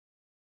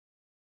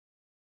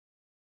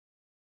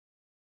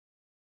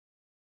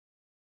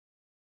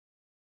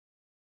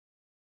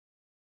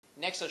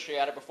Next, I'll show you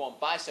how to perform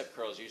bicep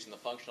curls using the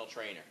functional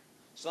trainer.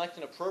 Select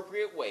an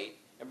appropriate weight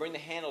and bring the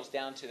handles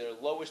down to their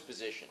lowest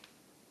position.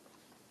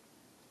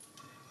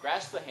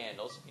 Grasp the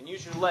handles and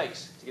use your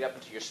legs to get up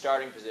into your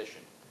starting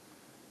position.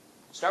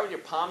 Start with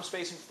your palms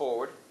facing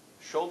forward,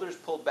 shoulders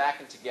pulled back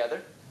and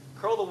together.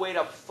 Curl the weight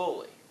up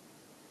fully.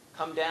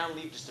 Come down,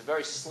 leave just a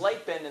very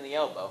slight bend in the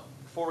elbow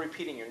before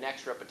repeating your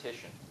next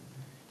repetition.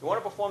 You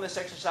want to perform this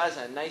exercise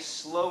in a nice,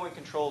 slow, and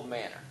controlled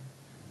manner,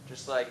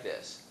 just like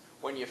this.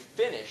 When you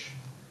finish,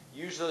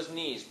 use those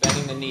knees,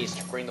 bending the knees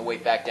to bring the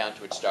weight back down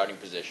to its starting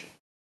position.